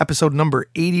episode number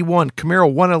 81.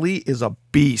 Camaro 1LE is a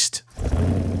beast.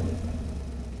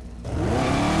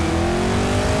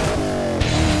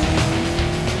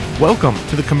 Welcome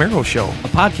to the Camaro Show, a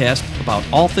podcast about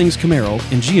all things Camaro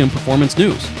and GM Performance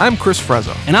News. I'm Chris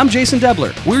Frezza. And I'm Jason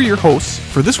Debler. We're your hosts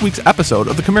for this week's episode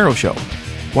of the Camaro Show.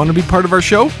 Want to be part of our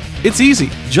show? It's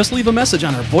easy. Just leave a message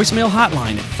on our voicemail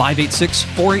hotline at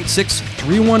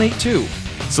 586-486-3182.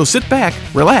 So sit back,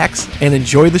 relax, and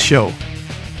enjoy the show.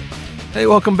 Hey,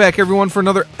 welcome back, everyone, for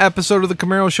another episode of the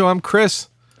Camaro Show. I'm Chris.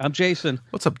 I'm Jason.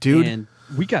 What's up, dude? And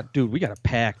we got a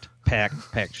packed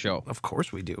show. Of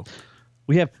course we do.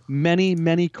 We have many,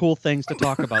 many cool things to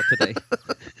talk about today.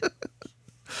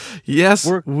 Yes,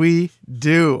 we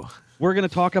do. We're going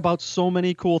to talk about so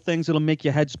many cool things it'll make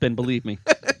your head spin, believe me.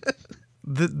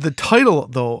 The title,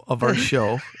 though, of our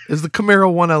show is The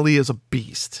Camaro 1LE is a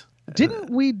Beast. Didn't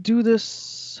we do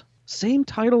this same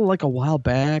title like a while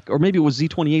back? Or maybe it was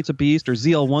Z28's a Beast or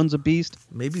ZL1's a Beast?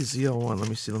 Maybe ZL1. Let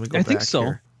me see. Let me go back. I think so.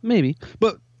 Here. Maybe.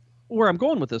 But where I'm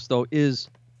going with this, though, is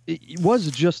it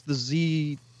was just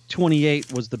the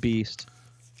Z28 was the Beast.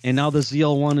 And now the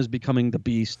ZL1 is becoming the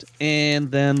Beast.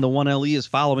 And then the 1LE is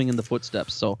following in the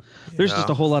footsteps. So there's just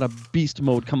a whole lot of Beast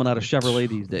mode coming out of Chevrolet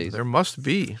these days. There must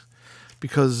be.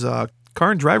 Because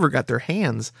Car and Driver got their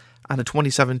hands on a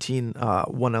 2017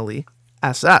 1LE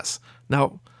SS.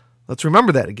 Now, let's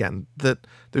remember that again, that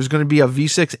there's going to be a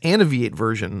V6 and a V8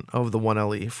 version of the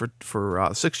 1LE for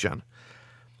 6th Gen.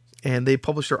 And they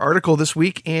published their article this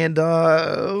week, and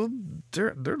they're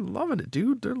loving it,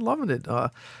 dude. They're loving it.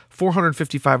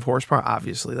 455 horsepower,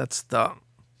 obviously. That's the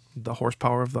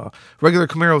horsepower of the regular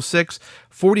Camaro 6.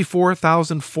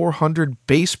 44,400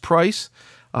 base price.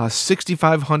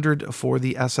 6,500 for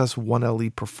the SS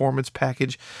 1LE performance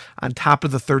package, on top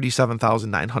of the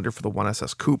 37,900 for the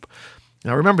 1SS Coupe.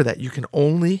 Now remember that you can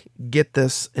only get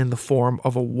this in the form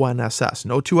of a 1SS,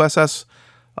 no 2SS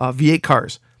V8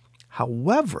 cars.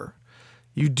 However,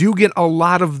 you do get a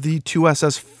lot of the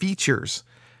 2SS features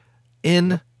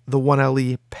in the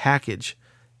 1LE package: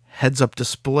 heads-up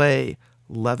display,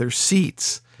 leather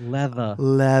seats, leather.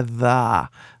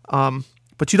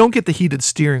 But you don't get the heated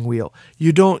steering wheel.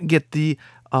 You don't get the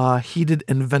heated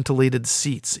and ventilated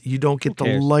seats. You don't get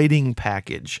the lighting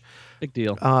package. Big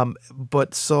deal.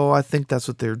 But so I think that's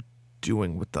what they're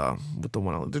doing with the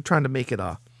 1LE. They're trying to make it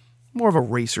more of a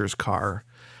racer's car.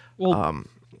 Well,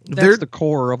 that's the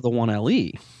core of the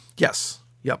 1LE. Yes.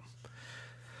 Yep.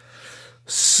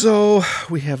 So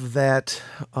we have that.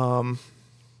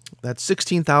 That's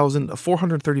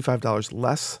 $16,435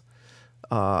 less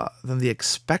than the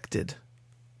expected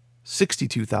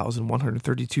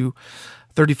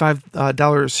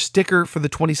 $65 sticker for the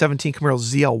 2017 Camaro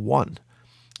ZL1,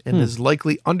 and has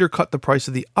likely undercut the price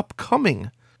of the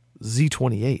upcoming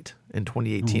Z28 in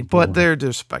 2018. But they're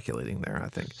just speculating there, I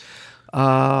think.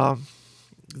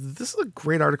 This is a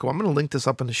great article. I'm going to link this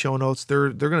up in the show notes.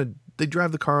 They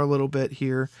drive the car a little bit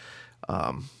here.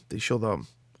 They show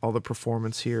all the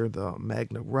performance here, the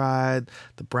Magna Ride,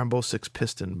 the Brembo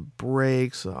 6-piston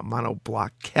brakes, monoblock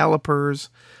calipers,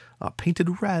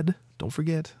 painted red, don't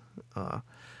forget,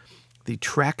 the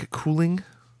track cooling,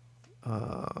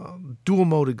 dual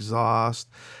mode exhaust.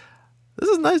 This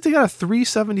is nice. They got a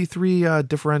 373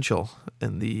 differential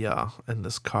in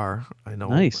this car. I know.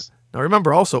 Nice. Now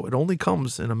remember also, it only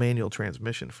comes in a manual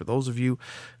transmission. For those of you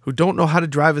who don't know how to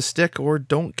drive a stick or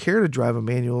don't care to drive a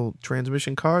manual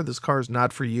transmission car, this car is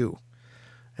not for you,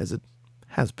 as it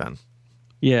has been.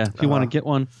 Yeah, if you want to get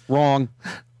one, wrong.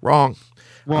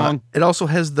 It also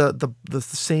has the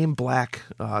same black,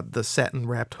 the satin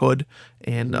wrapped hood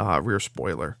and rear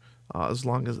spoiler, as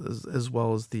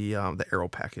well as the aero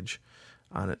package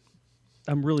on it.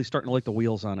 I'm really starting to like the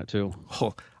wheels on it too.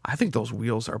 Oh, I think those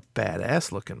wheels are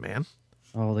badass looking, man.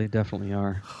 Oh, they definitely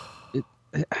are.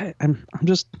 I'm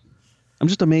just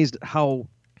amazed at how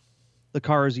the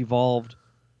car has evolved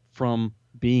from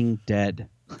being dead.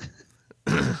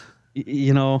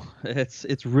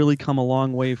 It's really come a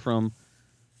long way from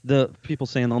the people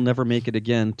saying they'll never make it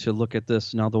again to look at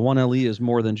this. Now, the 1LE is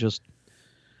more than just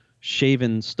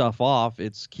shaving stuff off.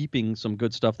 It's keeping some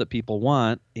good stuff that people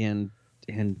want. And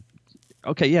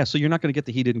okay, yeah, so you're not going to get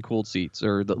the heated and cooled seats,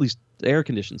 or at least the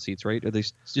air-conditioned seats, right? Are they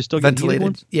just still getting ventilated heated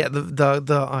ones? Yeah,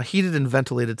 the heated and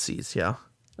ventilated seats, yeah.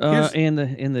 And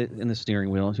the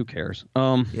steering wheel. Who cares?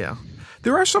 Yeah,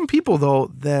 there are some people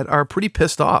though that are pretty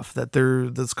pissed off that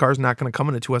this car's not going to come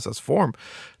in a 2SS form.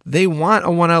 They want a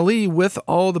 1LE with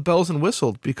all the bells and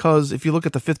whistles, because if you look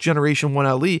at the 5th generation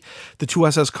 1LE, the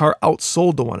 2SS car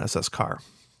outsold the 1SS car.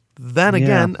 Then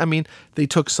again, I mean, they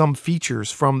took some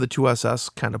features from the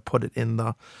 2SS, kind of put it in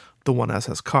the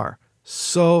 1SS car.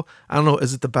 So I don't know.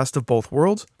 Is it the best of both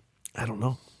worlds? I don't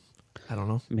know.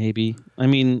 Maybe. I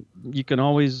mean, you can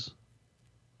always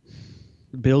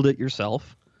build it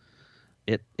yourself.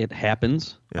 It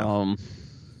happens. Yeah.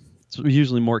 It's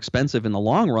usually more expensive in the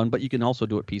long run, but you can also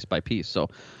do it piece by piece. So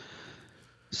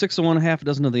 6 of one, half a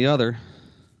dozen of the other.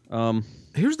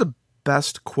 Here's the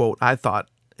best quote I thought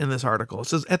in this article. It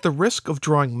says, at the risk of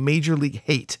drawing major league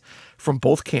hate from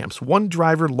both camps, one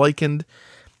driver likened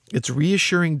its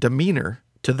reassuring demeanor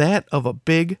to that of a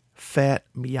big, fat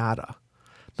Miata.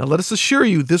 Now, let us assure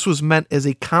you, this was meant as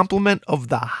a compliment of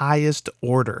the highest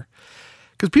order.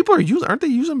 Because people aren't they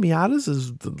using Miatas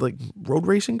as like road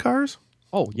racing cars?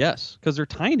 Oh, yes, because they're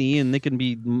tiny and they can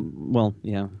be, well,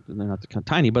 yeah, they're not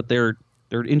tiny, but they're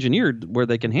engineered where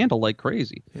they can handle like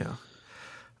crazy. Yeah.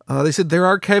 They said there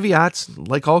are caveats.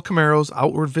 Like all Camaros,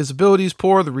 outward visibility is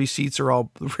poor. The rear seats are all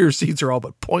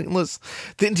but pointless.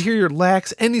 The interior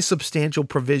lacks any substantial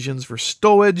provisions for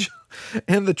stowage,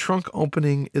 and the trunk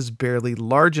opening is barely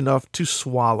large enough to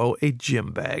swallow a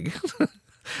gym bag.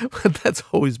 That's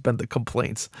always been the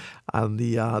complaints on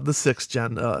the 6th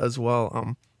gen as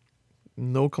well.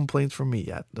 No complaints from me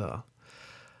yet.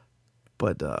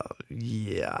 But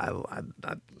yeah,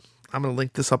 I'm going to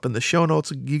link this up in the show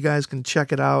notes. You guys can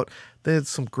check it out. There's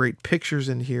some great pictures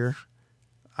in here.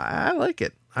 I like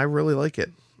it. I really like it.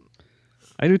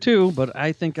 I do too, but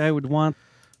I think I would want,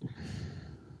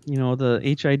 the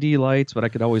HID lights, but I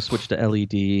could always switch to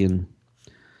LED, and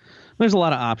there's a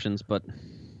lot of options, but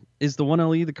is the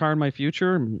 1LE the car in my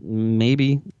future?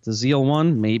 Maybe. The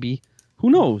ZL1? Maybe. Who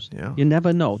knows? Yeah. You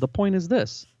never know. The point is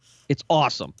this. It's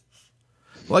awesome.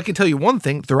 Well, I can tell you one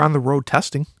thing. They're on the road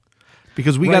testing.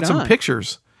 Because we got some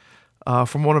pictures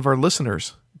from one of our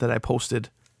listeners that I posted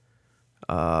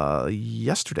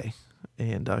yesterday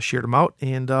and shared them out.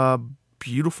 And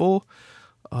beautiful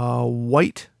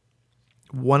white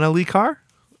 1LE car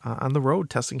on the road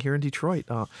testing here in Detroit.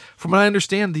 From what I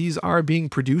understand, these are being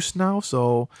produced now.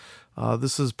 So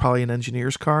this is probably an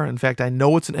engineer's car. In fact, I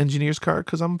know it's an engineer's car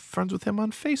because I'm friends with him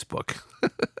on Facebook.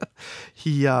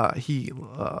 He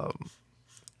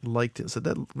liked it, said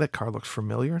that car looks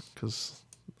familiar because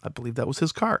I believe that was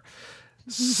his car.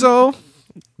 So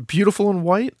beautiful in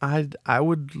white. I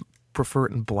would prefer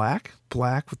it in black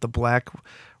with the black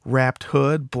wrapped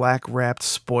hood, black wrapped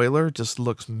spoiler. Just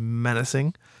looks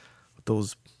menacing.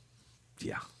 Those,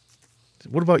 yeah.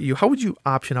 What about you? How would you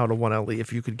option out a 1LE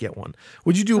if you could get one?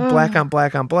 Would you do black on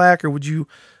black on black, or would you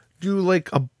do like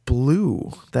a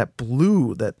blue, that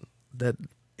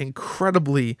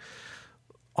incredibly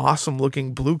awesome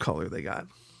looking blue color they got?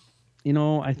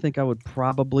 I think I would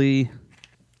probably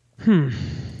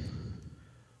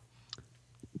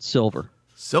silver.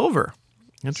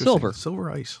 Interesting.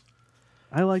 Silver ice.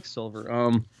 I like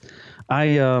silver.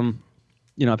 I've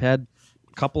had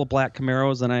a couple of black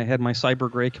Camaros, and I had my cyber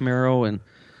gray Camaro, and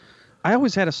I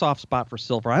always had a soft spot for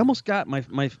silver. I almost got my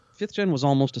 5th gen was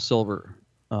almost a silver.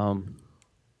 So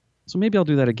maybe I'll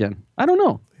do that again. I don't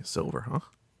know. Silver, huh?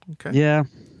 Okay. Yeah.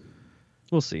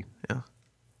 We'll see. Yeah.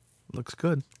 Looks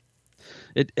good.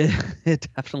 It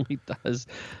definitely does.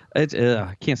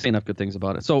 I can't say enough good things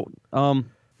about it. So,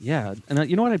 yeah. And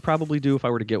you know what I'd probably do if I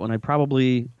were to get one? I'd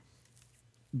probably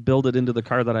build it into the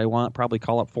car that I want, probably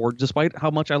call up Ford, despite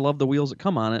how much I love the wheels that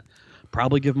come on it.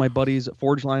 Probably give my buddies at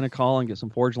Forge Line a call and get some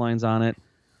Forge Lines on it.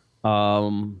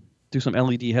 Do some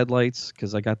LED headlights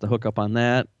because I got the hookup on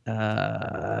that.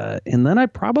 And then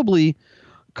I'd probably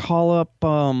call up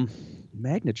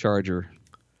Magna Charger.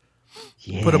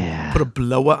 Yeah. Put a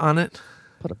blower on it.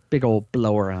 Put a big old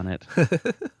blower on it.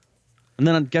 And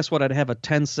then guess what? I'd have a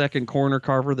 10-second corner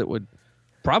carver that would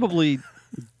probably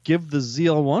give the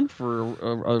ZL1 for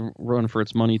a run for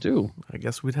its money too. I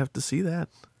guess we'd have to see that.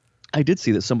 I did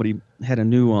see that somebody had a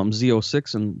new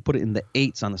Z06 and put it in the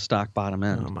 8s on the stock bottom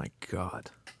end. Oh my God.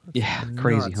 Yeah,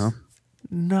 crazy, huh?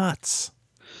 Nuts.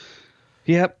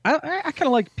 Yeah, I kind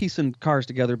of like piecing cars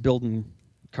together, building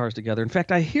cars together. In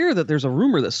fact, I hear that there's a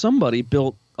rumor that somebody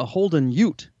built a Holden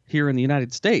Ute here in the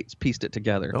United States, pieced it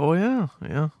together. Oh, yeah.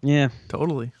 Yeah.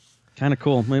 Totally. Kind of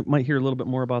cool. Might hear a little bit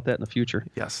more about that in the future.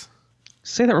 Yes.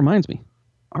 Say, that reminds me.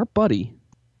 Our buddy,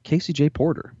 Casey J.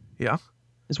 Porter. Yeah.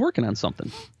 Is working on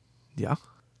something. Yeah.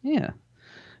 Yeah.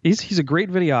 He's a great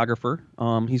videographer.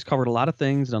 He's covered a lot of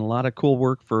things, done a lot of cool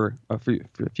work for a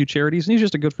few charities, and he's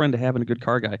just a good friend to have and a good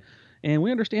car guy. And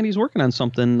we understand he's working on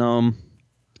something,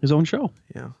 his own show.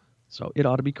 Yeah. So it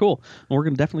ought to be cool. And we're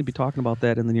going to definitely be talking about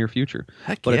that in the near future.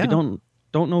 Heck but yeah.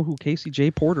 don't know who Casey J.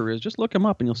 Porter is, just look him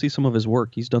up and you'll see some of his work.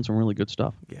 He's done some really good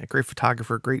stuff. Yeah, great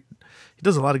photographer. Great. He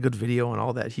does a lot of good video and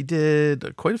all that. He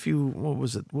did quite a few. What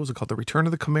was it called? The Return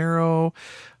of the Camaro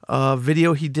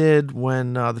video he did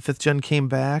when the 5th gen came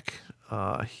back.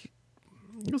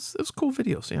 It was cool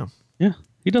videos. Yeah. Yeah,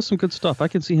 he does some good stuff. I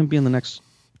can see him being the next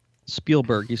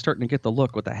Spielberg. He's starting to get the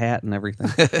look with the hat and everything.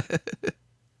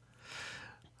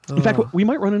 In fact, we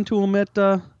might run into him at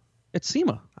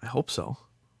SEMA. I hope so.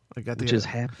 Which is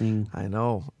happening. I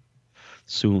know.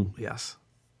 Soon. Yes.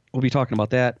 We'll be talking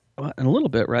about that in a little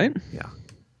bit, right? Yeah.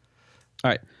 All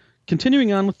right.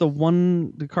 Continuing on with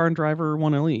the car and driver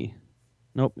 1LE.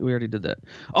 Nope, we already did that.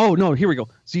 Oh, no, here we go.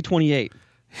 Z28.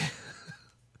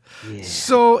 Yeah.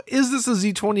 So is this a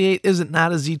Z28? Is it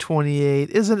not a Z28?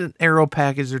 Is it an aero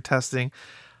package they're testing?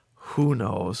 Who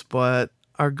knows? But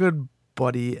our good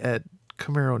buddy at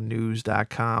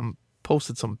CamaroNews.com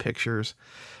posted some pictures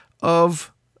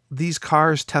of these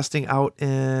cars testing out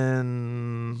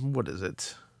in, what is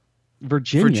it?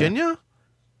 Virginia.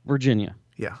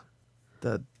 Yeah.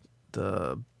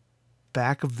 The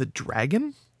back of the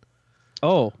dragon?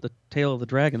 Oh, the tail of the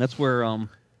dragon. That's where a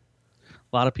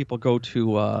lot of people go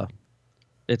to.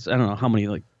 It's, I don't know how many,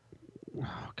 like,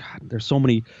 oh God, there's so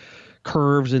many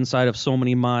curves inside of so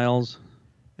many miles.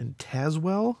 In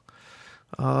Tazewell,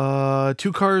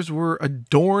 2 cars were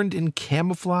adorned in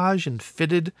camouflage and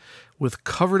fitted with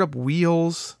covered up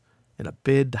wheels in a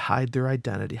bid to hide their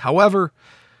identity. However,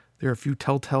 there are a few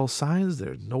telltale signs.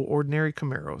 They're no ordinary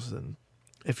Camaros. And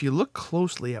if you look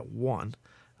closely at one,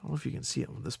 I don't know if you can see it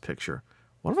in this picture.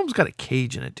 One of them's got a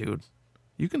cage in it, dude.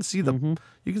 You can see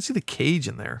the cage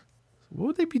in there. What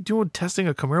would they be doing testing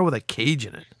a Camaro with a cage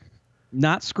in it?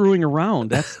 Not screwing around.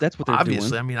 That's what they're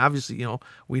obviously, doing. I mean, obviously,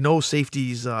 we know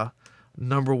safety's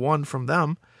number one from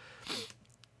them.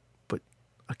 But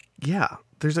yeah,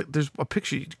 there's a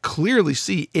picture you clearly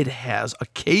see it has a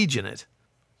cage in it.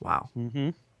 Wow. Mm-hmm.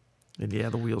 And yeah,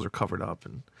 the wheels are covered up,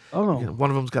 and Oh. one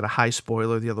of them's got a high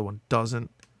spoiler, the other one doesn't.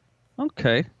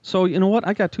 Okay. So, you know what?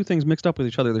 I got two things mixed up with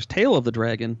each other. There's tail of the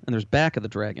dragon and there's back of the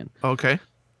dragon. Okay.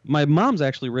 My mom's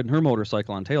actually ridden her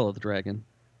motorcycle on tail of the dragon.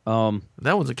 That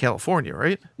one's in California,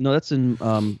 right? No, that's in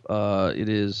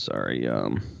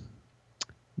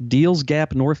Deals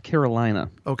Gap, North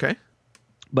Carolina. Okay.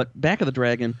 But back of the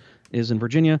dragon is in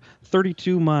Virginia,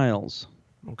 32 miles.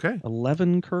 Okay.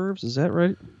 11 curves, is that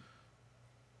right?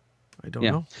 I don't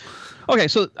know. Okay,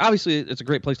 so obviously it's a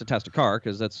great place to test a car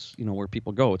because that's, where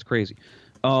people go. It's crazy.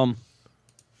 I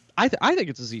think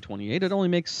it's a Z28. It only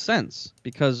makes sense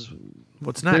because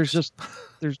what's next?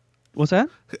 There's what's that?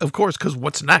 Of course, because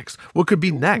what's next? What could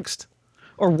be next?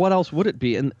 Or what else would it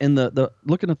be? And the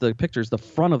looking at the pictures, the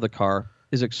front of the car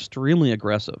is extremely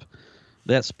aggressive.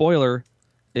 That spoiler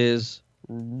is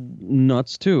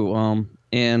nuts too.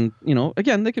 And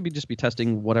again, they could just be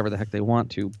testing whatever the heck they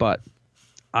want to, but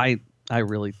I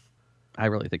really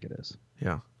think it is.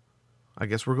 Yeah, I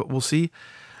guess we'll see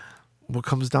what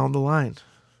comes down the line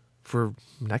for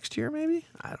next year. Maybe,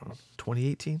 I don't know,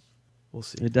 2018. We'll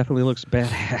see. It definitely looks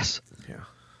badass. Yeah,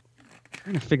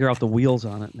 trying to figure out the wheels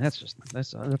on it. That's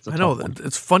a I know tough one.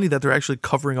 It's funny that they're actually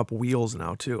covering up wheels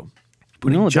now too. It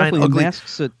Giant definitely ugly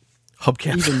masks it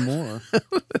hubcaps even more.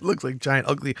 It looks like giant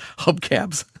ugly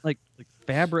hubcaps. like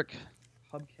fabric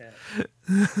hubcap.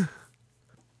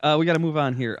 We got to move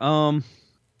on here.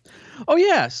 Oh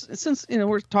yes, since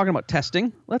we're talking about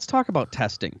testing, let's talk about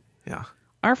testing. Yeah.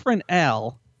 Our friend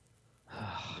Al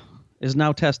is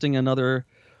now testing another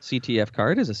CTF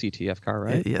car. It is a CTF car,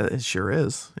 right? Yeah, it sure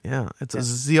is. Yeah, it's a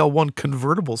ZL1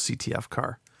 convertible CTF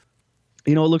car.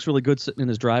 It looks really good sitting in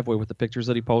his driveway with the pictures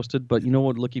that he posted, but what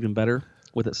would look even better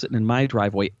with it sitting in my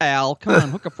driveway? Al, come on,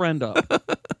 hook a friend up.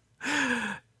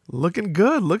 Looking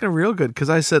good, looking real good. Because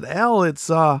I said, Al,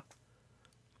 it's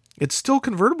still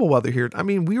convertible weather here. I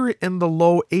mean, we were in the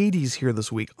low 80s here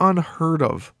this week. Unheard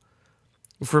of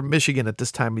for Michigan at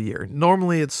this time of year.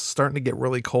 Normally, it's starting to get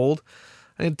really cold.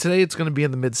 And today, it's going to be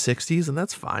in the mid-60s, and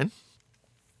that's fine.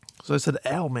 So I said,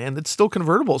 Al, man, it's still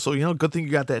convertible. So, good thing you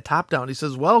got that top down. He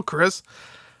says, well, Chris,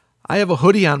 I have a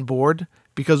hoodie on board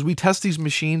because we test these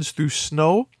machines through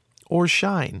snow or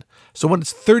shine. So when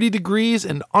it's 30 degrees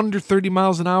and under 30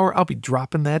 miles an hour, I'll be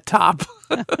dropping that top.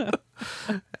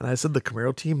 And I said, the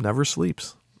Camaro team never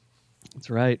sleeps. That's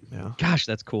right. Yeah. Gosh,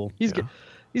 that's cool. He's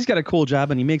got a cool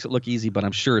job and he makes it look easy, but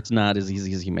I'm sure it's not as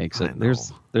easy as he makes it.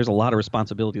 There's a lot of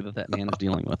responsibility that man is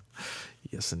dealing with.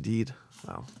 Yes, indeed.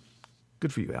 Wow.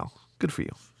 Good for you, Al. Good for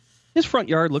you. His front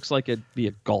yard looks like it'd be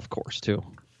a golf course too.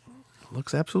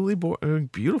 Looks absolutely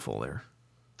beautiful there.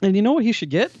 And you know what he should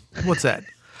get? What's that?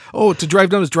 Oh, to drive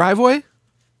down his driveway?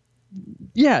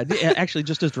 Yeah, actually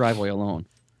just his driveway alone.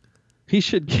 He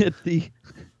should get the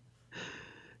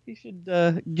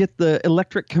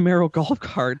electric Camaro golf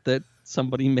cart that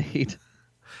somebody made.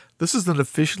 This is an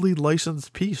officially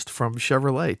licensed piece from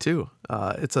Chevrolet, too.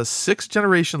 It's a 6th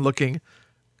generation looking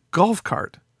golf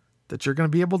cart that you're going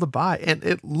to be able to buy. And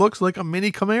it looks like a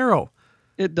mini Camaro.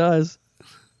 It does.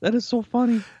 That is so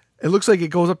funny. It looks like it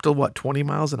goes up to, 20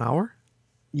 miles an hour?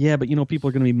 Yeah, but people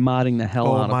are going to be modding the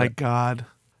hell out of it. Oh, my God.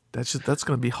 That's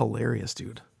going to be hilarious,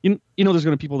 dude. There's going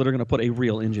to be people that are going to put a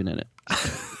real engine in it.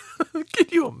 Can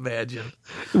you imagine?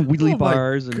 Wheelie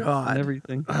bars and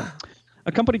everything.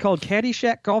 A company called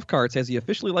Caddyshack Golf Carts has the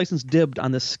officially licensed dibs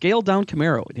on the scaled-down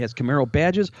Camaro. It has Camaro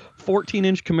badges,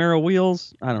 14-inch Camaro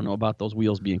wheels. I don't know about those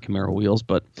wheels being Camaro wheels,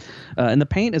 but and the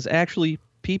paint is actually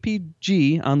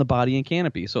PPG on the body and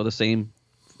canopy, so the same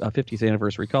 50th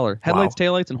anniversary color. Headlights,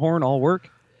 taillights, and horn all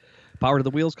work. Power to the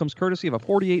wheels comes courtesy of a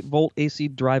 48-volt AC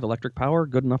drive electric power,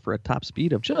 good enough for a top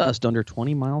speed of just under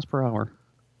 20 miles per hour.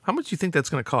 How much do you think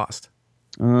that's going to cost?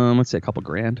 Let's say a couple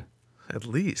grand. At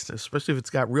least, especially if it's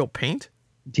got real paint.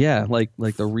 Yeah, like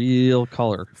the real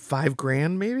color.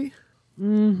 $5,000 maybe?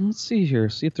 Let's see here.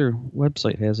 See if their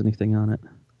website has anything on it.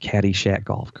 Caddyshack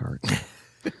golf cart.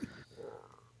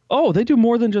 Oh, they do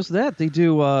more than just that. They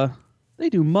do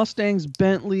Mustangs,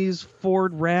 Bentleys,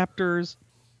 Ford Raptors.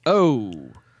 Oh,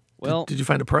 well. Did you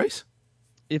find a price?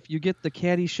 If you get the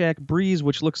Caddyshack Breeze,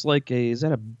 which looks like is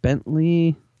that a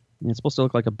Bentley? It's supposed to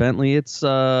look like a Bentley. It's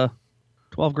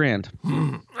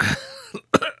 $12,000.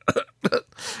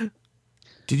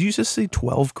 Did you just say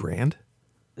 $12,000?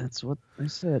 That's what I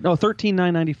said. No,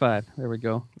 $13,995. There we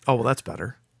go. Oh, well, that's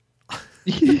better.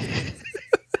 The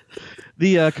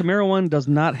Camaro one does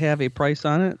not have a price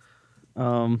on it.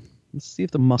 Let's see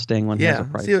if the Mustang one has a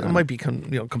price. Yeah, it might be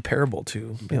comparable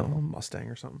to a Mustang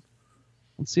or something.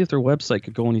 Let's see if their website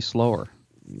could go any slower.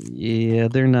 Yeah,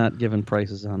 they're not giving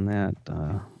prices on that.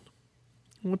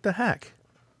 What the heck?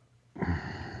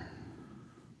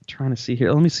 Trying to see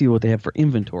here. Let me see what they have for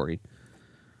inventory.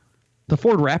 The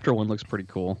Ford Raptor one looks pretty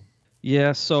cool.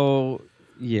 Yeah, so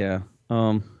yeah.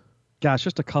 Gosh,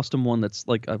 just a custom one that's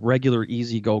like a regular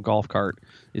easy go golf cart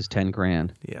is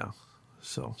 $10,000. Yeah.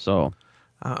 So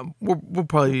we're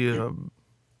probably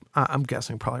I'm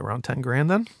guessing probably around $10,000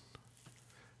 then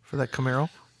for that Camaro.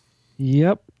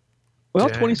 Yep. Well,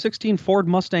 Dang. 2016 Ford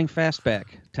Mustang Fastback,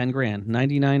 $10,000,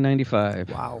 $99.95.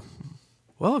 Wow.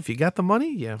 Well, if you got the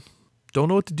money, you don't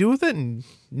know what to do with it and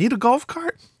need a golf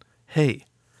cart, hey,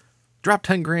 drop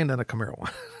 $10,000 on a Camaro.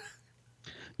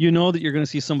 You know that you're going to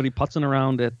see somebody putzing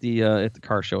around at the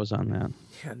car shows on that.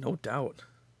 Yeah, no doubt.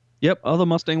 Yep, all the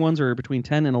Mustang ones are between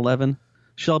 10 and 11.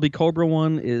 Shelby Cobra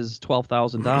one is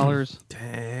 $12,000.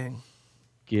 Dang.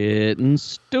 Getting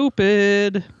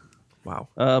stupid. Wow.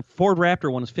 Ford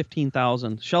Raptor one is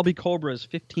 $15,000. Shelby Cobra is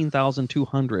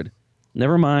 $15,200.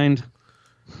 Never mind.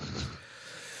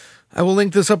 I will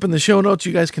link this up in the show notes.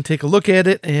 You guys can take a look at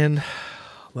it and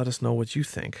let us know what you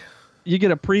think. You get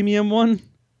a premium one,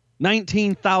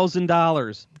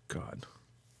 $19,000. God.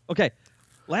 Okay,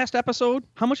 last episode,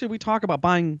 how much did we talk about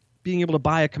being able to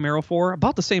buy a Camaro for?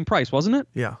 About the same price, wasn't it?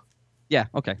 Yeah. Yeah,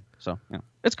 okay. So, yeah.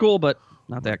 It's cool, but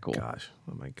not that cool. Oh,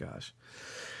 my gosh.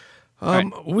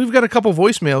 We've got a couple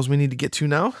voicemails we need to get to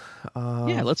now.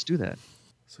 Yeah, let's do that.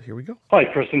 So here we go. Hi,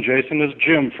 Chris and Jason. This is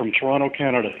Jim from Toronto,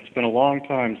 Canada. It's been a long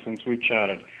time since we've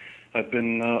chatted. I've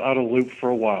been out of the loop for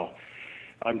a while.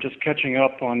 I'm just catching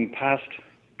up on past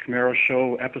Camaro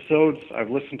Show episodes.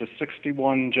 I've listened to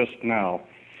 61 just now,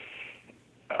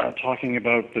 talking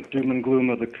about the doom and gloom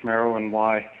of the Camaro and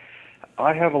why.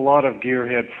 I have a lot of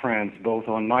gearhead friends, both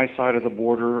on my side of the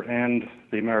border and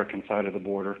the American side of the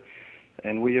border,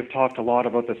 and we have talked a lot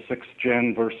about the 6th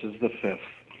gen versus the 5th.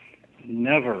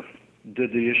 Never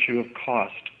did the issue of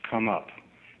cost come up.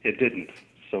 It didn't,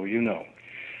 so you know.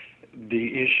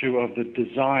 The issue of the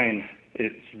design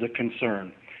is the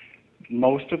concern.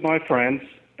 Most of my friends,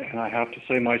 and I have to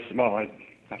say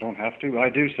I don't have to, I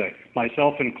do say,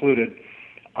 myself included,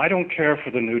 I don't care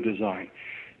for the new design.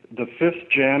 The 5th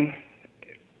gen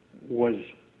was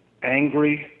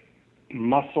angry,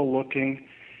 muscle-looking.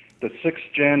 The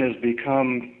 6th gen has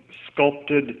become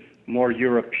sculpted, more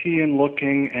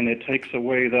European-looking, and it takes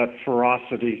away that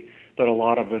ferocity that a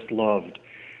lot of us loved.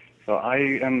 So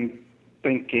I am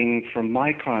thinking from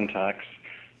my contacts,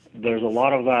 there's a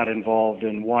lot of that involved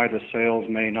in why the sales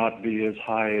may not be as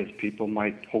high as people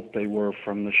might hope they were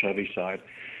from the Chevy side.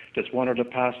 Just wanted to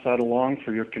pass that along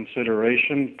for your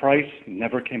consideration. Price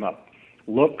never came up.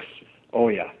 Looks, oh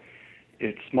yeah.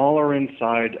 It's smaller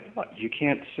inside. You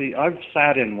can't see. I've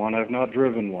sat in one. I've not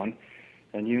driven one.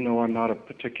 And you know I'm not a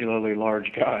particularly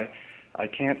large guy. I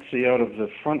can't see out of the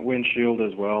front windshield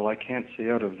as well. I can't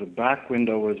see out of the back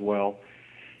window as well.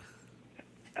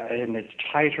 And it's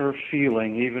tighter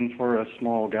feeling even for a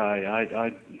small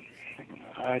guy.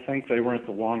 I think they went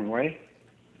the wrong way.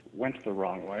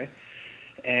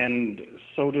 And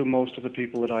so do most of the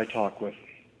people that I talk with.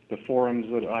 The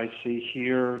forums that I see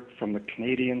here from the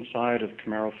Canadian side of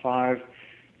Camaro 5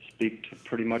 speak to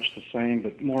pretty much the same,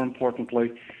 but more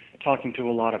importantly, talking to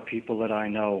a lot of people that I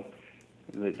know,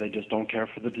 they just don't care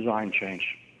for the design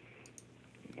change.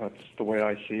 That's the way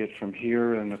I see it from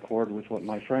here, in accord with what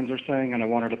my friends are saying, and I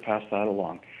wanted to pass that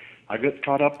along. I get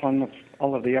caught up on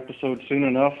all of the episodes soon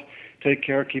enough. Take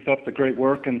care, keep up the great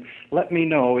work, and let me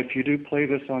know if you do play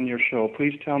this on your show.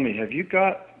 Please tell me, have you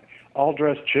got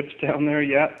all-dressed chips down there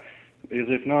yet? Because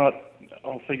if not,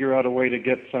 I'll figure out a way to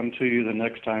get some to you the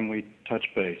next time we touch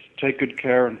base. Take good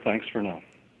care, and thanks for now.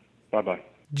 Bye-bye.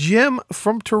 Jim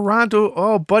from Toronto.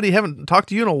 Oh, buddy, haven't talked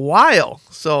to you in a while.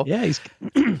 So Yeah, he's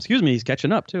he's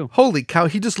catching up too. holy cow,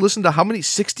 he just listened to how many?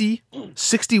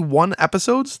 61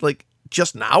 episodes? Like,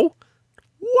 just now?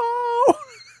 Wow.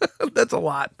 That's a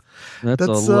lot. That's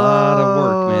a lot of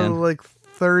work, man. Like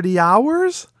 30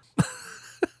 hours?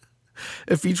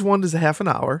 If each one is a half an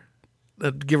hour,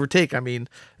 give or take, I mean,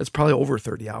 it's probably over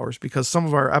 30 hours because some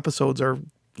of our episodes are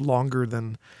longer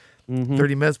than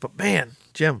 30 minutes. But man,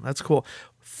 Jim, that's cool.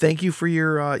 Thank you for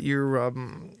your I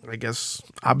guess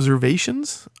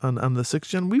observations on the 6th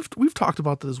gen. We've talked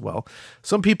about that as well.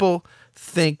 Some people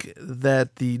think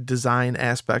that the design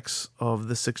aspects of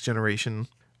the 6th generation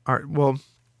are, well,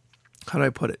 how do I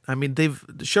put it? I mean,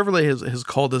 Chevrolet has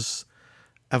called us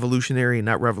evolutionary,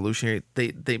 not revolutionary.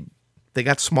 They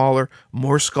got smaller,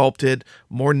 more sculpted,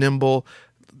 more nimble,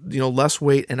 less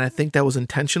weight, and I think that was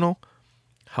intentional.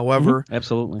 However,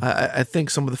 absolutely, I think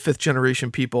some of the 5th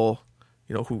generation people,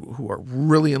 who are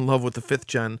really in love with the 5th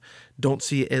gen, don't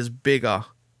see as big a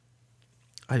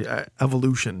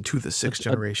evolution to the 6th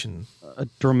generation. A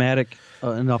dramatic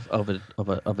enough of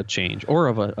a change or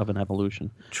of an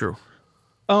evolution. True.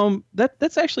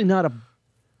 That's actually not a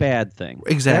bad thing.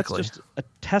 Exactly. That's just a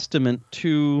testament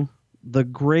to the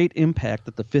great impact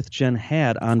that the 5th gen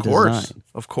had on design.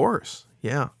 Of course.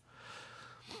 Yeah.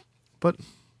 But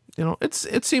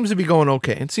it seems to be going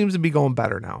okay. It seems to be going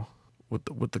better now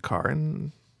with the car,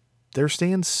 and they're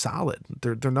staying solid.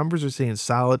 Their numbers are staying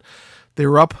solid. They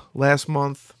were up last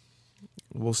month.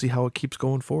 We'll see how it keeps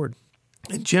going forward.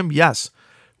 And Jim, yes,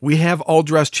 we have all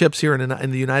dressed chips here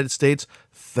in the United States.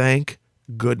 Thank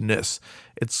goodness.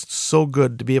 It's so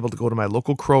good to be able to go to my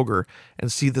local Kroger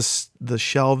and see the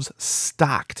shelves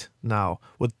stocked now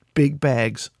with big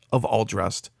bags of all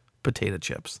dressed potato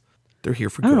chips. They're here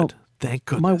for good. Thank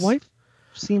goodness. My wife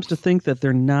seems to think that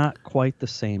they're not quite the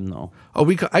same, though.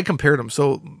 Oh, I compared them.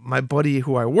 So my buddy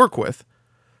who I work with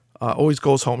always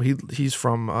goes home. He's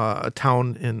from a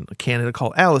town in Canada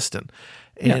called Alliston.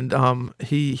 And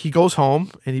he goes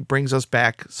home and he brings us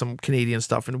back some Canadian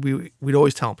stuff. And we'd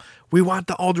always tell him, we want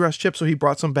the all-dressed chips. So he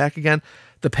brought some back again.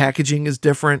 The packaging is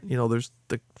different. There's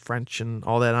the French and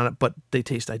all that on it, but they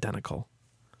taste identical.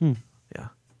 Yeah.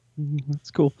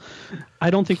 That's cool.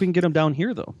 I don't think we can get them down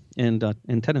here, though, in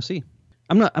Tennessee.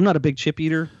 I'm not a big chip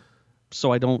eater,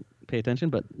 so I don't pay attention.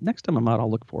 But next time I'm out, I'll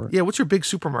look for it. Yeah, what's your big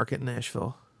supermarket in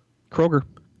Nashville? Kroger.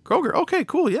 Okay,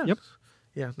 cool. Yeah. Yep.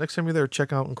 Yeah, next time you're there,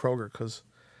 check out in Kroger because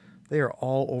they are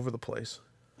all over the place.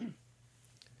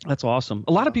 That's awesome.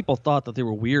 A lot of people thought that they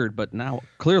were weird, but now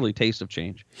clearly tastes have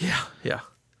changed. Yeah.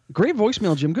 Great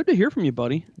voicemail, Jim. Good to hear from you,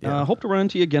 buddy. Yeah. Hope to run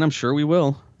into you again. I'm sure we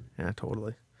will. Yeah,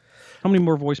 totally. How many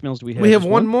more voicemails do we have? We have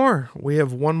one more.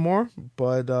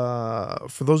 But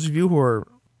for those of you who are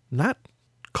not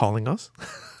calling us,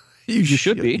 you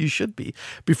should be. You should be.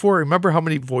 Before, remember how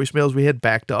many voicemails we had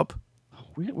backed up?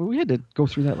 We had to go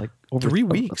through that like over 3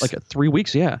 weeks. 3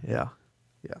 weeks, yeah. Yeah.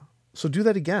 So do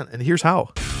that again, and here's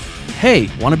how. Hey,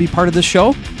 want to be part of this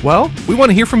show? Well, we want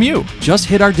to hear from you. Just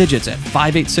hit our digits at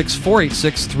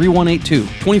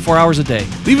 586-486-3182, 24 hours a day.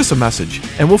 Leave us a message,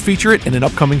 and we'll feature it in an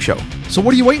upcoming show. So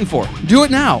what are you waiting for? Do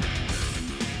it now.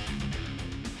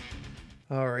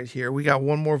 All right, here. We got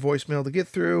one more voicemail to get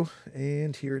through,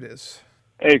 and here it is.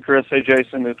 Hey, Chris. Hey,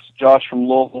 Jason. It's Josh from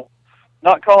Louisville.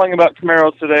 Not calling about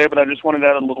Camaros today, but I just wanted to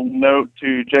add a little note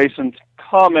to Jason's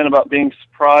comment about being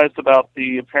surprised about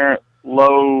the apparent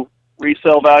low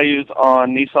resale values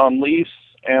on Nissan Leafs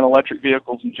and electric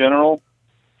vehicles in general.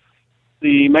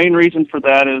 The main reason for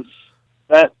that is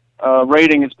that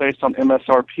rating is based on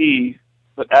MSRP,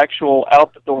 but actual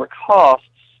out-the-door costs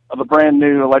of a brand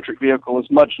new electric vehicle is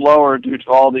much lower due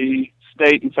to all the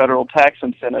state and federal tax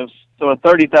incentives. So a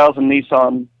 $30,000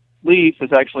 Nissan Leaf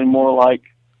is actually more like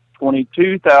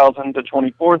 $22,000 to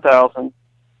 $24,000,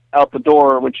 out the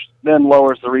door, which then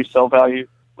lowers the resale value.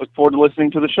 Look forward to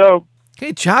listening to the show.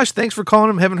 Hey, Josh, thanks for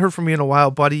calling him. Haven't heard from you in a while,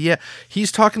 buddy. Yeah,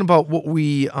 he's talking about what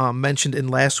we mentioned in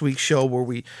last week's show where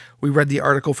we read the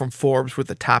article from Forbes with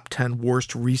the top 10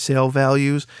 worst resale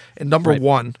values. And number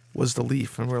one was the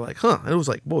Leaf. And we're like, it was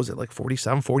like, what was it, like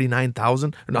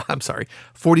 49,000? No, I'm sorry,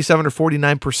 47 or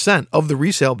 49% of the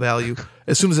resale value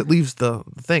as soon as it leaves the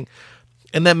thing.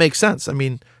 And that makes sense. I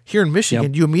mean, here in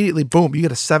Michigan, you immediately, boom, you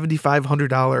get a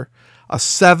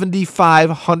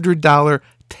 $7,500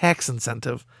 tax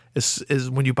incentive is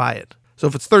when you buy it. So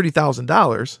if it's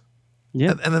 $30,000,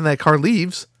 and then that car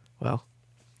leaves, well,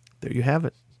 there you have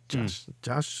it. Josh,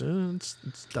 it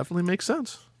definitely makes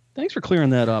sense. Thanks for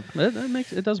clearing that up.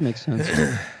 It does make sense.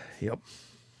 Yep.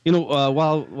 You know,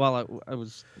 while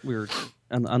we were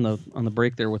on the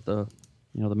break there with the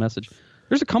the message.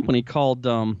 There's a company called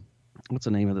what's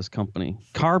the name of this company?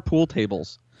 Car Pool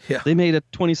Tables. Yeah. They made a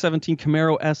 2017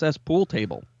 Camaro SS pool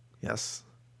table. Yes.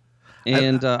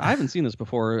 And I haven't seen this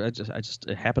before. I just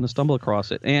happened to stumble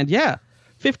across it. And yeah,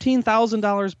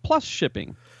 $15,000 plus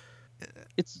shipping.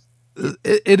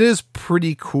 It is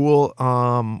pretty cool.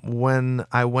 When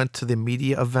I went to the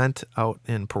media event out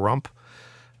in Pahrump,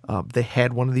 they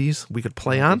had one of these we could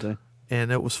play on,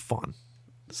 and it was fun.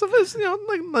 So it's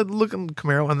like looking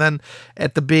Camaro, and then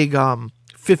at the big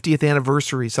 50th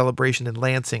anniversary celebration in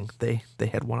Lansing, they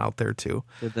had one out there too.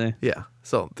 Did they? Yeah.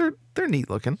 So they're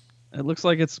neat looking. It looks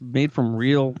like it's made from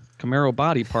real Camaro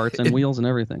body parts and wheels and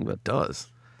everything. But it does.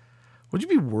 Would you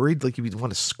be worried like you'd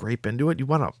want to scrape into it? You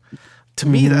want to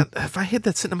me, that if I had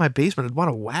that sitting in my basement, I'd want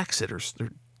to wax it or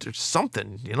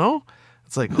something,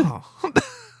 It's like, oh.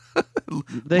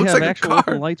 They have like actual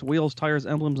open lights, wheels, tires,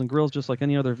 emblems, and grills just like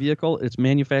any other vehicle. It's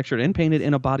manufactured and painted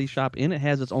in a body shop, and it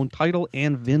has its own title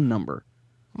and VIN number.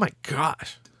 Oh my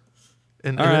gosh.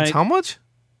 And it's how much?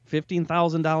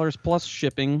 $15,000 plus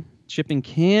shipping. Shipping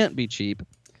can't be cheap,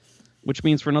 which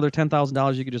means for another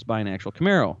 $10,000 you could just buy an actual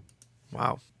Camaro.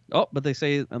 Wow. Oh, but they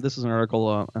say, this is an article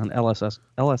on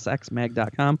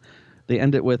lsxmag.com. They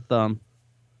end it with,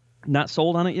 not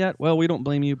sold on it yet? Well, we don't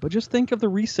blame you, but just think of the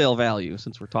resale value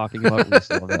since we're talking about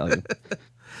resale value.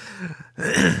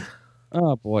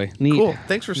 Oh, boy. Neat. Cool.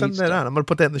 Thanks for sending that on. I'm going to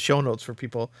put that in the show notes for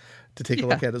people to take a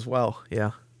look at as well.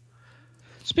 Yeah.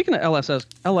 Speaking of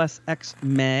LSX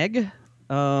Mag,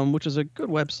 which is a good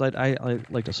website I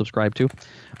like to subscribe to.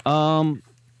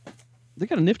 They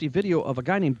got a nifty video of a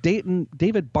guy named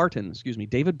David Barton,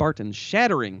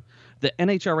 shattering the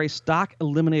NHRA stock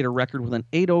eliminator record with an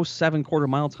 8:07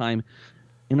 quarter-mile time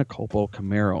in a Copo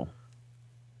Camaro.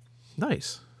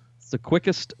 Nice. It's the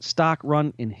quickest stock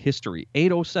run in history.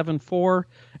 8:07.4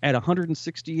 at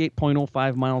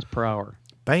 168.05 miles per hour.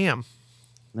 Bam.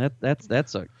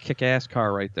 That's a kick-ass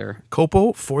car right there.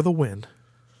 Copo for the win.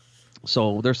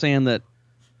 So they're saying that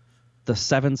the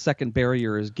 7-second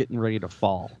barrier is getting ready to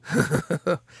fall.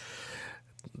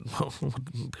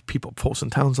 People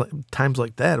posting times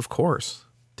like that, of course.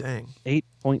 Dang.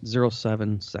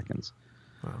 8.07 seconds.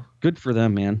 Wow. Good for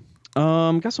them, man.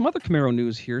 Got some other Camaro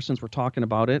news here since we're talking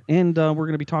about it, and we're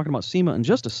going to be talking about SEMA in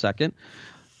just a second.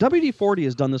 WD-40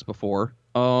 has done this before.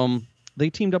 They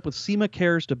teamed up with SEMA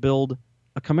Cares to build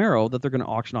a Camaro that they're going to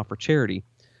auction off for charity.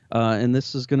 And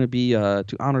this is going to be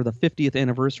to honor the 50th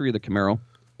anniversary of the Camaro.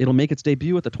 It'll make its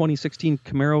debut at the 2016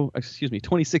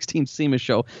 SEMA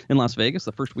show in Las Vegas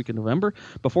the first week of November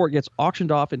before it gets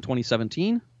auctioned off in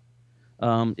 2017.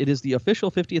 It is the official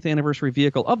 50th anniversary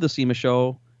vehicle of the SEMA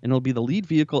show, and it'll be the lead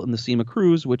vehicle in the SEMA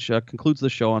cruise, which concludes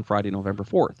the show on Friday, November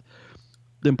 4th.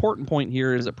 The important point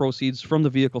here is that proceeds from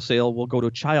the vehicle sale will go to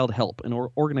Child Help, an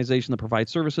organization that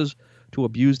provides services to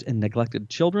abused and neglected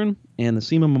children, and the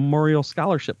SEMA Memorial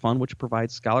Scholarship Fund, which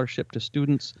provides scholarship to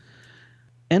students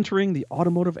entering the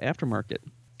automotive aftermarket.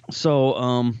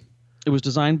 So it was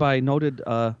designed by noted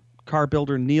car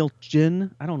builder Neil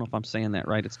Jin. I don't know if I'm saying that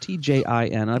right. It's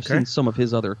T-J-I-N. I've seen some of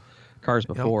his other cars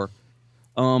before.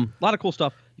 A lot of cool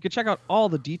stuff. You can check out all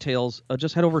the details.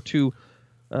 Just head over to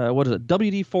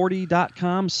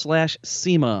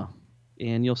WD40.com/SEMA,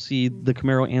 and you'll see the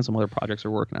Camaro and some other projects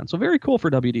they're working on. So very cool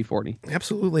for WD-40.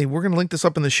 Absolutely. We're going to link this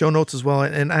up in the show notes as well.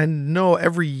 And I know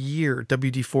every year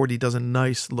WD-40 does a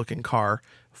nice looking car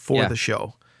for the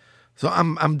show. So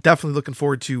I'm definitely looking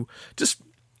forward to just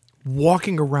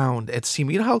walking around at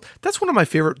SEMA. You know how that's one of my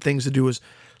favorite things to do is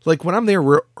like when I'm there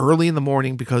early in the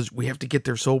morning because we have to get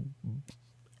there so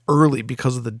early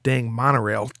because of the dang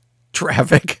monorail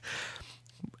traffic.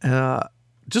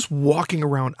 Just walking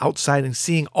around outside and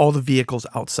seeing all the vehicles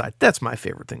outside. That's my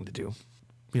favorite thing to do,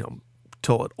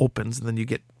 till it opens and then you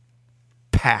get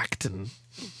packed and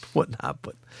whatnot.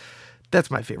 But That's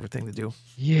my favorite thing to do.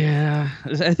 Yeah,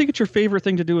 I think it's your favorite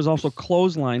thing to do is also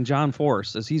clothesline John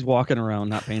Force as he's walking around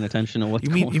not paying attention to what's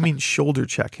going on. You mean shoulder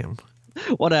check him?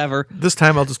 Whatever. This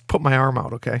time I'll just put my arm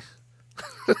out. Okay.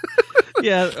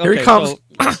 Yeah. Okay, Here he comes.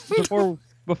 So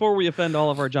before we offend all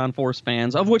of our John Force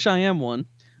fans, of which I am one,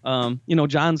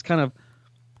 John's kind of,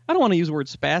 I don't want to use the word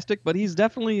spastic, but he's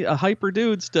definitely a hyper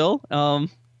dude still.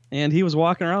 And he was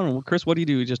walking around, and Chris, what do you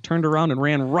do? He just turned around and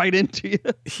ran right into you.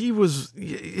 He was,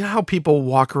 you know how people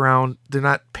walk around, they're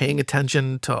not paying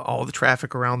attention to all the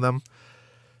traffic around them.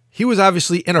 He was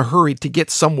obviously in a hurry to get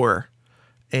somewhere,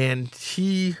 and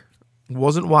he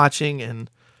wasn't watching,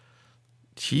 and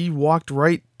he walked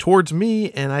right towards me,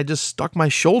 and I just stuck my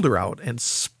shoulder out and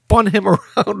spun him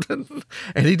around,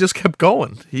 and he just kept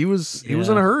going. He was in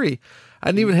a hurry. I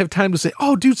didn't even have time to say,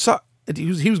 "Oh, dude,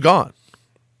 he was gone."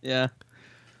 Yeah.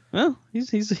 Well,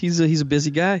 he's a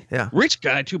busy guy. Yeah. Rich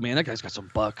guy too, man. That guy's got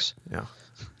some bucks. Yeah.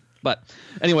 But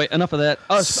anyway, enough of that.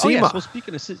 SEMA. Well,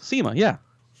 speaking of SEMA, yeah.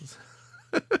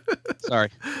 Sorry.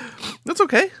 That's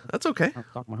okay. I'm talking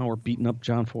about how we're beating up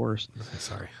John Forrest.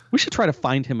 Sorry. We should try to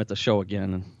find him at the show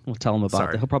again, and we'll tell him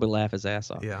about that. He'll probably laugh his ass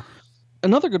off. Yeah.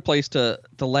 Another good place to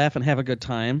laugh and have a good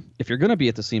time, if you're going to be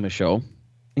at the SEMA show,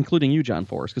 including you, John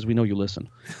Forrest, because we know you listen.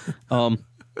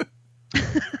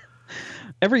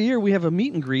 Every year we have a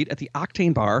meet and greet at the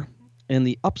Octane Bar in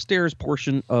the upstairs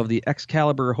portion of the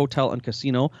Excalibur Hotel and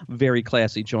Casino. Very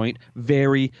classy joint.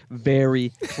 Very, very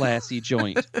classy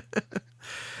joint.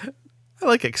 I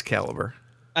like Excalibur.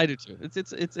 I do too.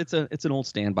 It's an old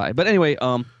standby. But anyway,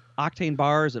 Octane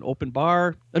Bar is an open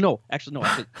bar. No, actually, no.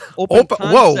 It's an open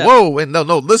concept. Whoa. And no,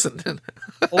 listen.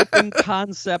 Open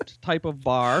concept type of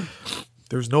bar.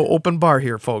 There's no open bar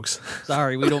here, folks.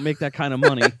 Sorry, we don't make that kind of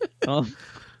money.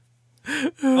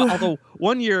 Although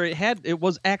one year it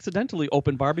was accidentally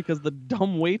open bar because the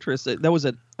dumb waitress, that was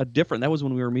that was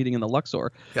when we were meeting in the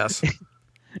Luxor. Yes.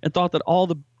 And thought that all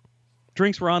the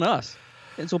drinks were on us.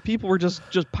 And so people were just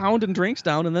pounding drinks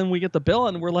down, and then we get the bill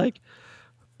and we're like,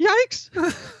 yikes.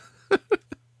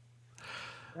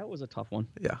 That was a tough one.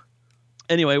 Yeah.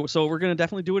 Anyway, so we're going to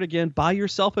definitely do it again. Buy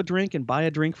yourself a drink and buy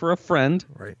a drink for a friend.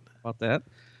 Right. About that.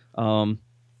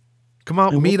 Come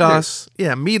out, meet us.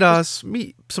 Yeah, meet us.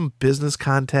 Meet some business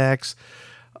contacts.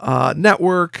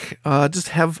 Network. Just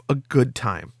have a good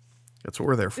time. That's what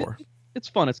we're there for. It's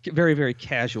fun. It's very, very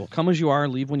casual. Come as you are,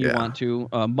 leave when you want to.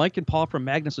 Mike and Paul from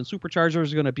Magnus and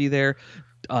Superchargers are going to be there.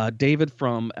 David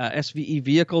from SVE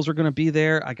Vehicles are going to be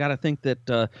there. I got to think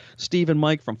that Steve and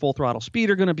Mike from Full Throttle Speed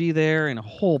are going to be there, and a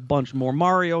whole bunch more.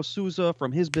 Mario Souza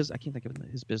from his business. I can't think of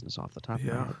his business off the top of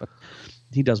my head, but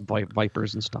he does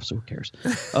Vipers and stuff, so who cares?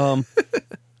 And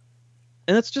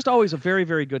it's just always a very,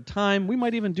 very good time. We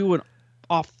might even do an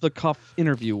off-the-cuff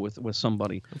interview with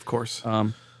somebody. Of course.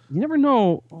 You never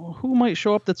know who might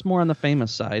show up that's more on the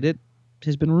famous side. It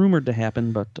has been rumored to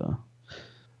happen, but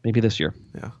maybe this year.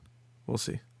 Yeah, we'll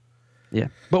see. Yeah,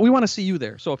 but we want to see you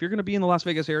there. So if you're going to be in the Las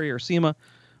Vegas area or SEMA,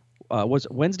 was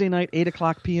Wednesday night, 8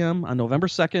 o'clock p.m. on November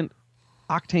 2nd,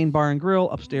 Octane Bar and Grill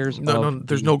upstairs. No,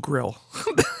 there's no grill.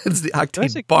 It's the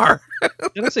Octane Bar.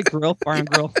 Did I say grill? Bar and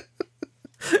Grill?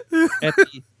 At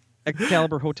the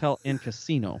Excalibur Hotel and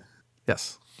Casino.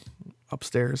 Yes.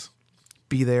 Upstairs.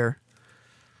 Be there.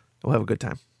 We'll have a good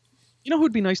time. You know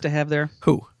who'd be nice to have there?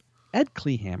 Who? Ed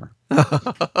Kleehammer.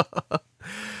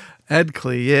 Ed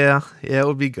Klee, yeah, it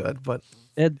would be good, but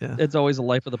Ed's always the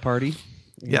life of the party.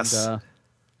 And, yes.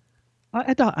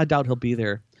 I doubt he'll be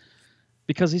there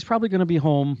because he's probably going to be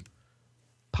home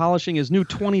polishing his new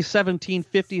 2017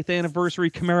 50th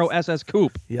anniversary Camaro SS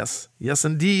Coupe. Yes,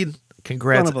 indeed.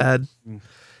 Congrats, Ed.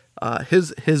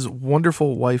 His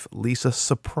wonderful wife Lisa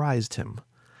surprised him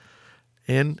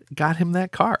and got him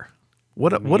that car.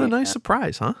 What a nice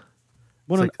surprise, huh?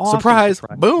 What an awesome surprise!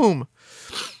 Boom!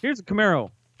 Here's a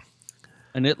Camaro,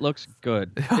 and it looks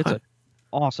good. It's an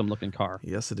awesome looking car.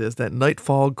 Yes, it is. That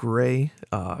nightfall gray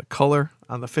color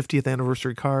on the 50th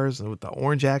anniversary cars and with the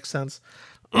orange accents.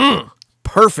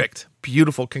 Perfect,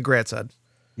 beautiful. Congrats, Ed.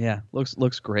 Yeah,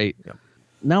 looks great. Yep.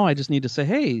 Now I just need to say,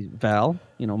 hey, Val,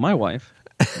 my wife.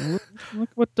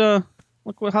 look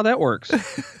how that works.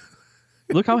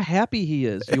 Look how happy he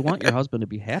is. You want your husband to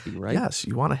be happy, right? Yes,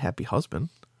 you want a happy husband,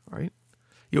 right?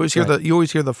 You always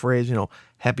hear the phrase,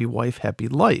 happy wife, happy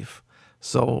life.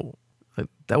 So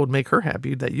that would make her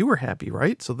happy that you were happy,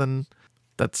 right? So then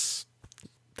that's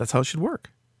how it should work.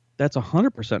 That's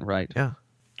 100% right. Yeah.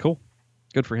 Cool.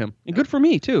 Good for him. And good for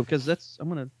me too, because I'm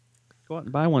gonna go out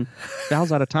and buy one.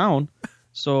 Val's out of town,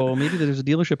 so maybe there's a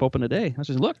dealership open today. I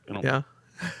just look. Yeah.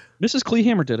 Mrs.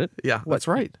 Kleehammer did it. Yeah, that's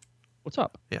right. What's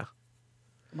up? Yeah.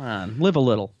 Come on, live a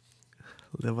little.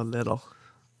 Live a little.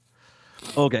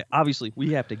 Okay, obviously,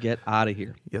 we have to get out of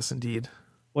here. Yes, indeed.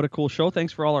 What a cool show.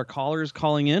 Thanks for all our callers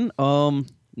calling in.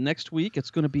 Next week,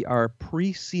 it's going to be our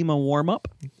pre-SEMA warm-up.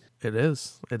 It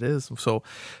is. It is. So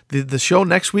the show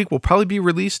next week will probably be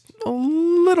released a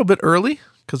little bit early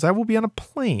because I will be on a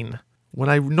plane when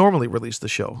I normally release the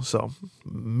show. So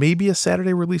maybe a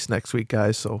Saturday release next week,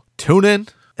 guys. So tune in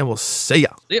and we'll see ya.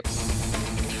 Yep.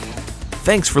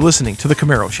 Thanks for listening to The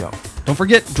Camaro Show. Don't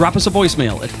forget, drop us a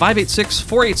voicemail at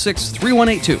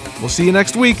 586-486-3182. We'll see you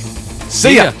next week.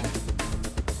 See ya.